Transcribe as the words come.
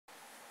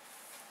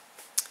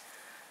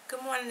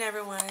Good morning,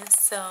 everyone.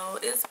 So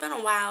it's been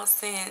a while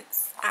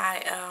since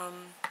I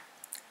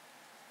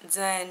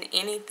done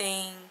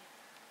anything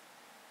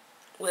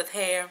with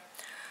hair.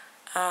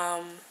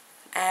 I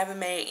haven't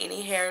made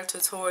any hair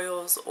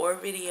tutorials or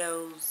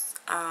videos,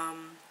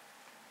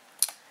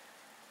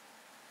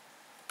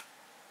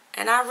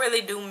 and I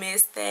really do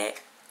miss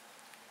that.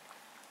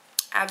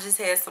 I've just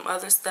had some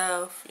other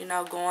stuff,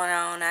 going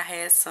on. I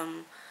had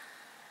some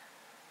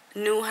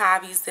new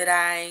hobbies that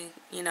I,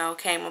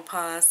 came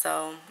upon,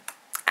 so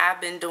I've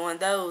been doing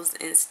those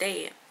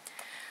instead.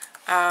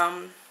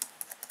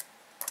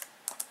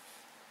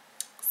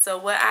 So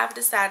what I've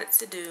decided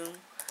to do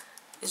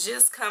is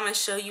just come and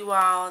show you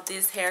all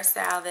this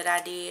hairstyle that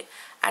I did.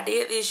 I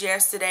did this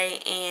yesterday,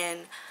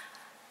 and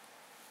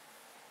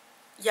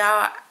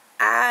y'all,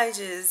 I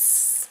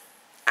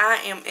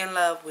am in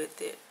love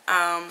with it.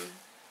 And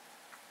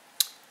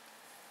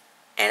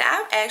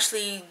I've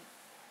actually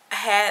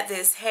had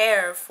this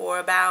hair for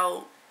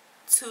about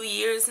 2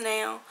 years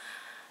now,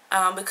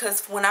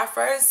 because when I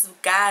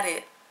first got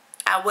it,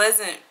 I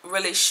wasn't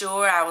really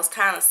sure. I was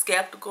kind of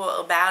skeptical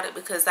about it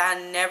because I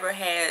never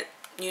had,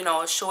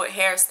 a short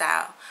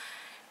hairstyle.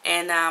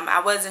 And I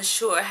wasn't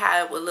sure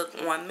how it would look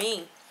on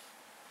me.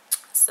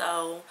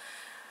 So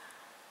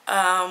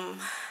I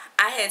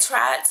had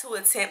tried to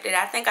attempt it.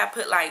 I think I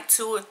put like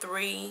 2 or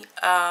 3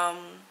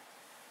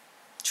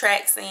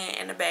 tracks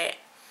in the back.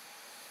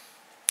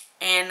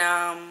 And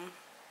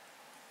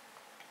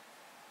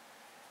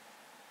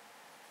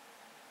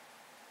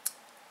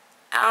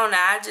I don't know,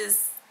 I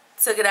just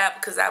took it out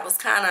because I was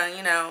kind of,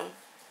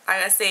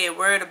 like I said,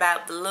 worried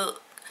about the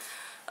look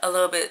a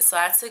little bit. So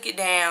I took it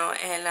down,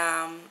 and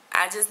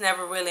I just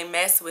never really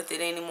messed with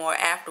it anymore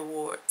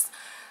afterwards.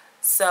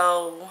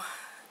 So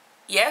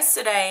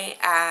yesterday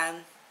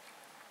I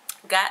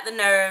got the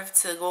nerve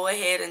to go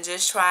ahead and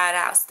just try it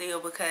out still,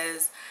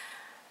 because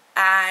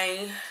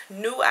I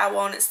knew I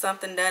wanted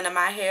something done to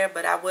my hair,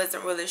 but I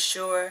wasn't really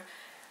sure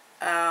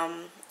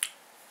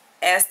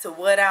as to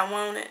what I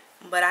wanted.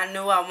 But I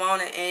knew I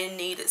wanted and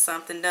needed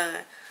something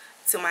done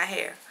to my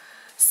hair.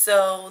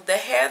 So the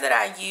hair that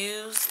I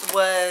used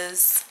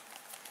was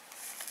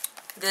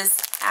this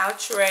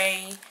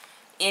Outre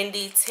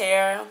Indi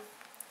Tara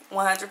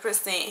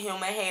 100%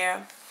 human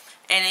hair,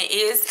 and it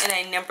is in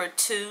a number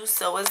 2,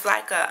 so it's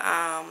like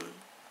a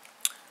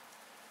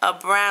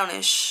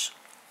brownish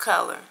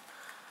color.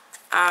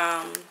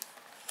 I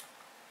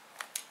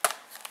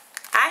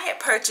had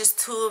purchased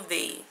 2 of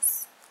these.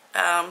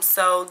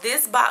 So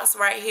this box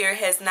right here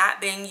has not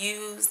been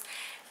used.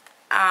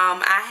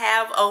 I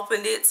have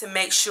opened it to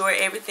make sure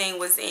everything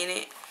was in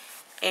it,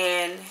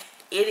 and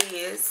it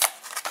is.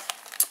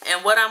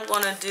 And what I'm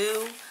going to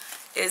do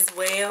as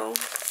well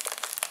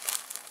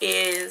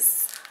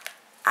is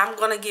I'm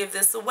going to give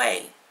this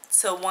away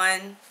to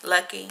one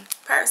lucky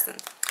person.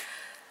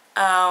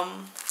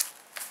 And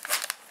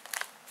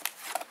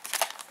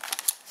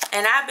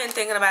I've been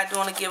thinking about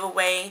doing a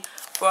giveaway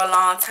for a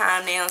long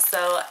time now,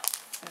 so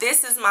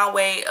this is my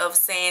way of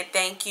saying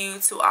thank you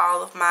to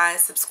all of my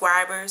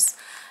subscribers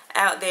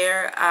out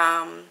there.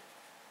 And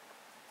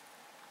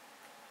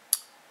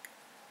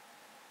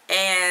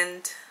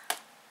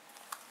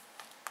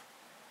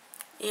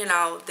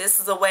this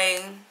is a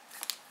way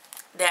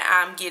that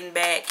I'm getting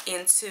back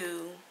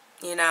into,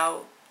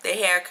 the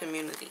hair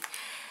community,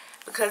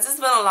 because it's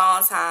been a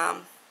long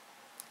time.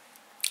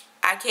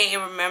 I can't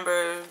even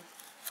remember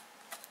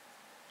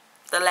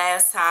the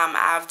last time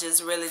I've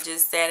just really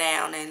just sat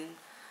down and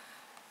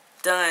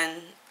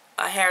done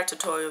a hair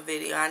tutorial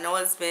video. I know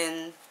it's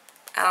been,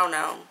 I don't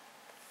know,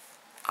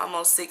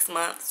 almost 6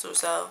 months or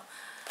so,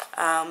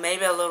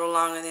 maybe a little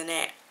longer than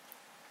that.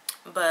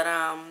 But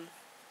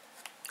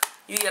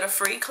you get a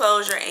free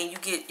closure, and you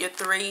get your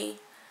 3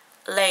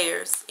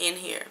 layers in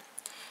here.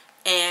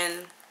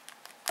 And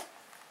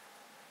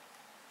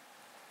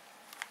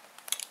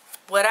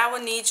what I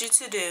would need you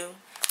to do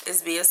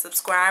is be a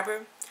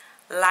subscriber,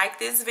 like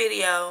this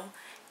video,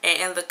 and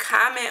in the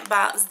comment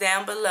box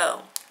down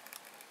below,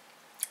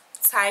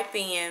 type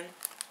in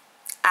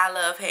 "I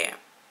love hair."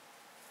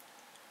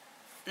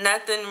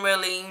 Nothing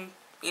really,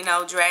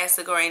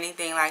 drastic or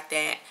anything like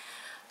that.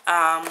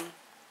 And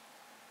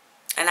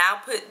I'll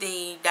put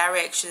the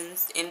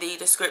directions in the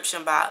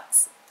description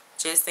box,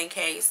 just in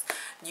case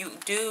you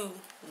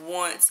do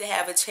want to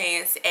have a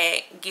chance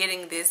at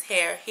getting this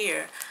hair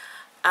here.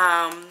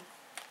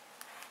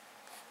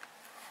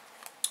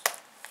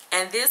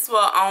 And this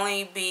will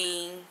only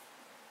be,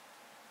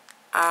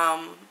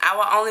 I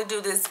will only do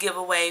this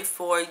giveaway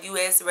for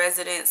U.S.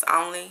 residents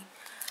only.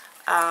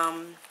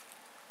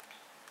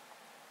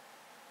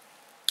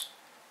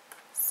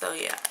 So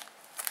yeah.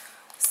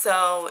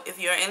 So if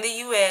you're in the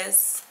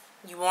U.S.,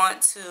 you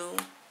want to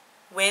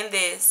win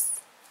this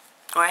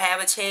or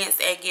have a chance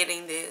at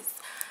getting this,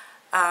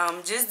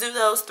 just do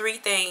those 3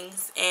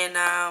 things. And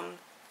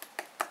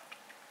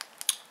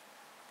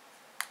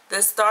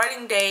the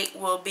starting date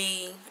will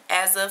be,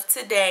 as of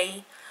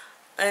today,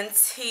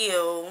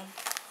 until,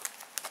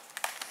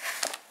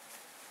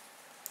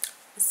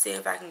 let's see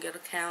if I can get a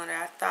calendar.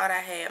 I thought I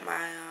had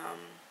my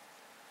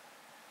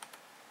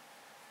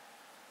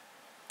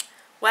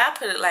well, I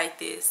put it like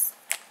this,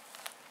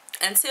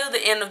 until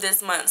the end of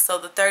this month, so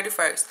the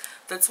 31st,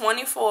 the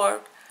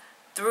 24th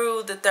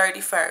through the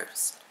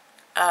 31st,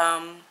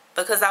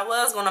 because I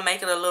was going to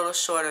make it a little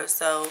shorter.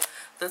 So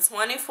the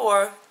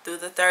 24th through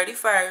the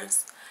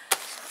 31st,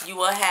 you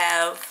will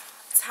have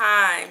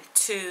time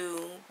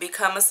to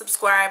become a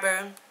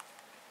subscriber,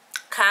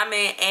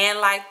 comment, and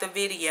like the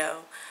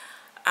video,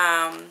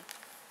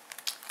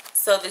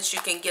 so that you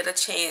can get a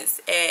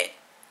chance at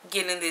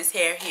getting this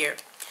hair here.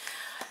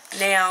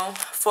 Now,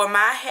 for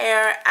my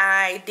hair,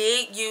 I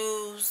did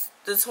use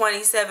the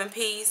 27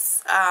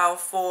 piece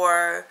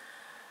for,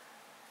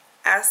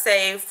 I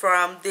say,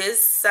 from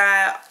this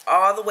side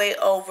all the way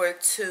over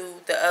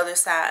to the other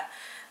side.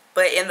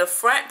 But in the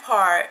front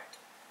part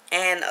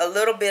and a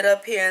little bit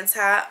up here on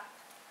top,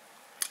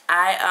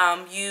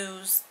 I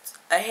used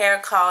a hair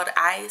called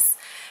Ice.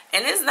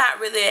 And it's not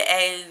really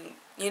a,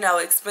 you know,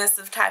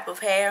 expensive type of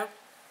hair,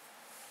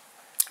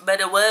 but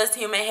it was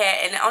human hair.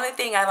 And the only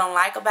thing I don't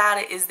like about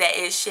it is that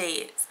it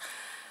sheds.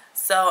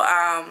 So,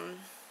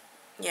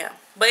 yeah.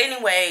 But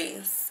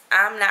anyways,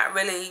 I'm not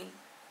really,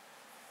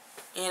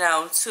 you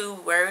know, too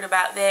worried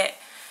about that,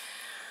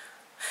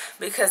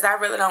 because I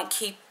really don't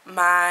keep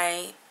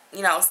my,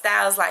 you know,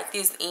 styles like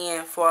this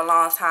in for a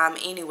long time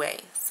anyway.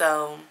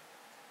 So,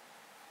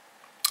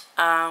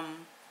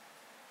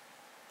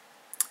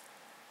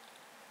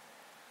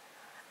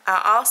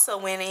 I also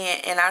went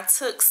in and I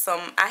took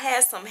some, I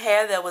had some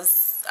hair that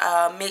was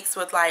mixed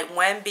with like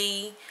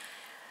 1B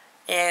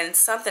and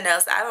something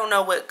else. I don't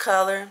know what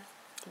color,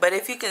 but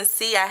if you can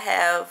see, I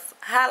have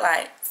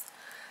highlights.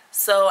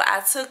 So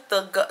I took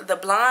the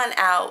blonde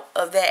out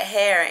of that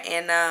hair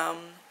and I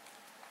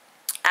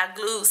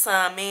glued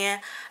some in.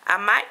 I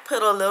might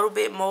put a little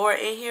bit more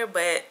in here,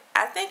 but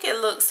I think it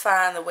looks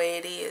fine the way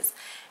it is.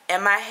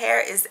 And my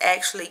hair is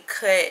actually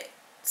cut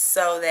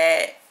so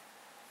that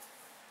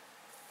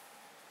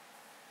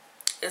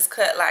it's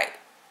cut like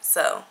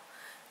so.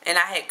 And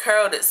I had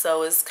curled it,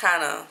 so it's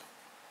kind of,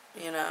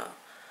 you know.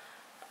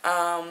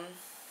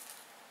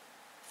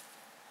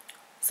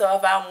 So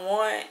if I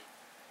want,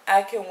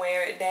 I can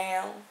wear it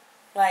down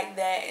like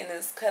that, and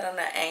it's cut on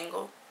an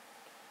angle.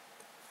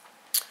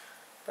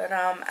 But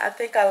I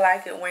think I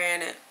like it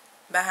wearing it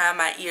behind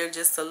my ear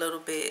just a little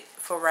bit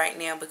for right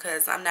now,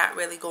 because I'm not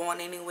really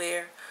going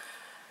anywhere,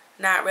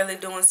 not really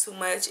doing too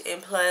much.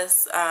 And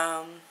plus,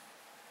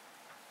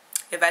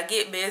 if I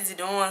get busy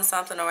doing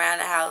something around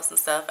the house and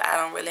stuff, I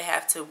don't really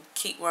have to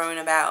keep worrying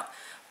about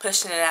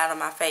pushing it out of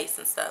my face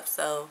and stuff.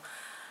 So,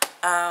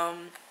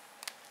 I'm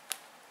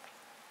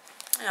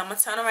going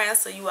to turn around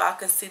so you all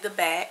can see the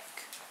back.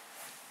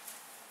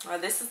 Well,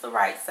 this is the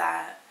right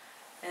side,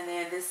 and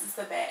then this is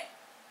the back.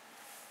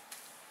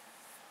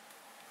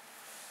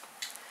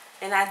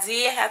 And I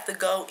did have to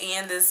go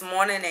in this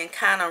morning and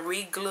kind of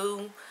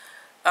re-glue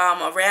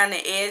around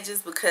the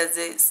edges, because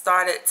it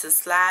started to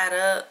slide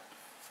up.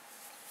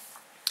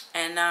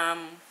 And I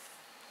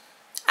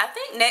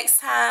think next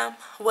time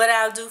what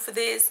I'll do for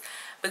this,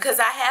 because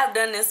I have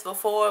done this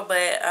before,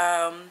 but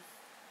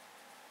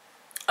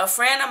a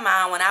friend of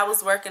mine, when I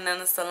was working in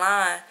the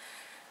salon,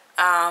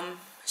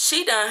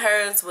 she done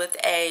hers with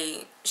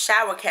a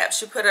shower cap.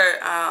 She put her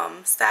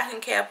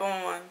stocking cap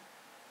on,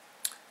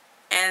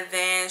 and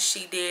then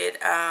she did,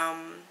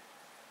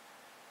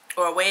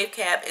 or a wave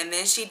cap, and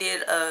then she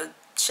did a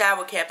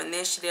shower cap, and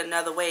then she did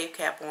another wave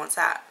cap on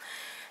top.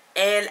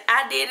 And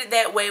I did it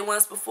that way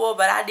once before,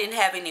 but I didn't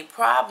have any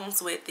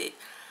problems with it.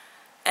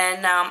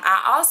 And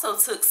I also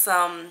took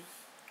some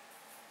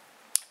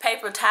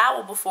paper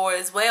towel before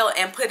as well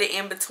and put it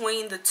in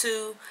between the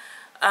two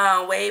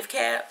wave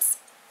caps.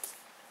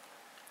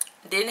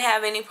 Didn't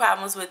have any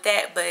problems with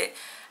that, but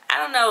I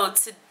don't know,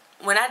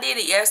 when I did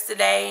it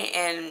yesterday,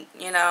 and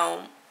you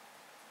know,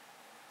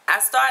 I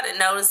started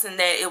noticing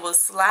that it was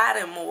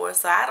sliding more,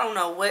 so I don't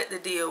know what the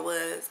deal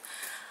was.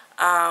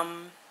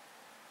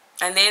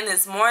 And then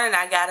this morning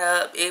I got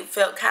up, it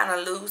felt kind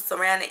of loose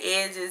around the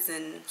edges,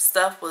 and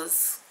stuff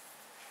was,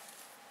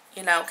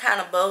 you know, kind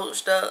of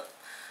bulged up.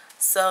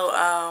 So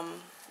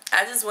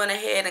I just went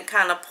ahead and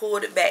kind of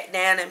pulled it back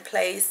down in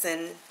place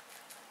and,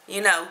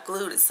 you know,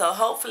 glued it. So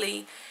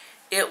hopefully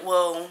it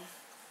will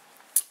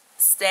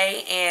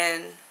stay,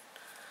 and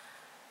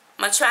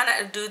I'm going to try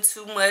not to do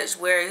too much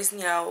where it's, you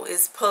know,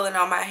 it's pulling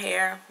on my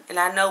hair. And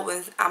I know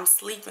when I'm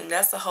sleeping,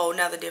 that's a whole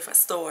nother different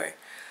story.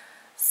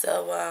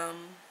 So,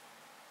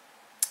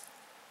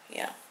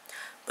 yeah.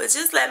 But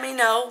just let me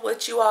know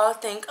what you all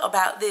think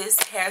about this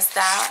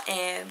hairstyle.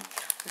 And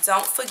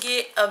don't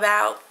forget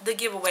about the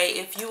giveaway.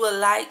 If you would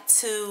like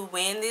to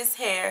win this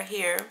hair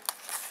here,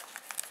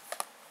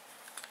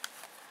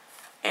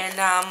 and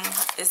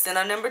it's in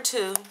a number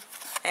 2,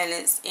 and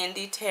it's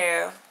Indi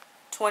Tara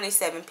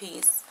 27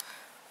 piece.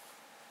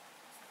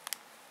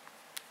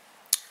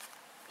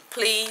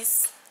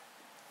 Please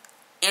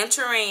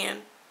enter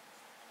in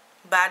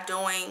by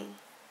doing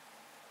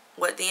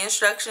what the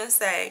instructions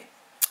say.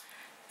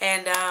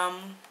 And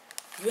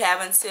you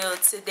have until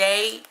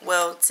today,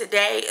 well,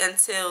 today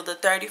until the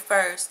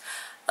 31st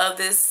of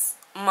this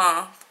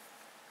month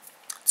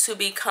to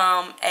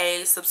become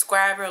a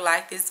subscriber,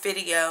 like this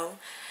video,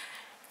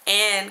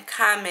 and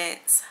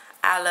comment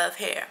I love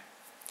hair.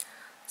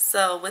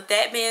 So with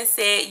that being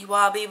said, you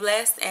all be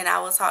blessed, and I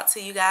will talk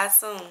to you guys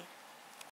soon.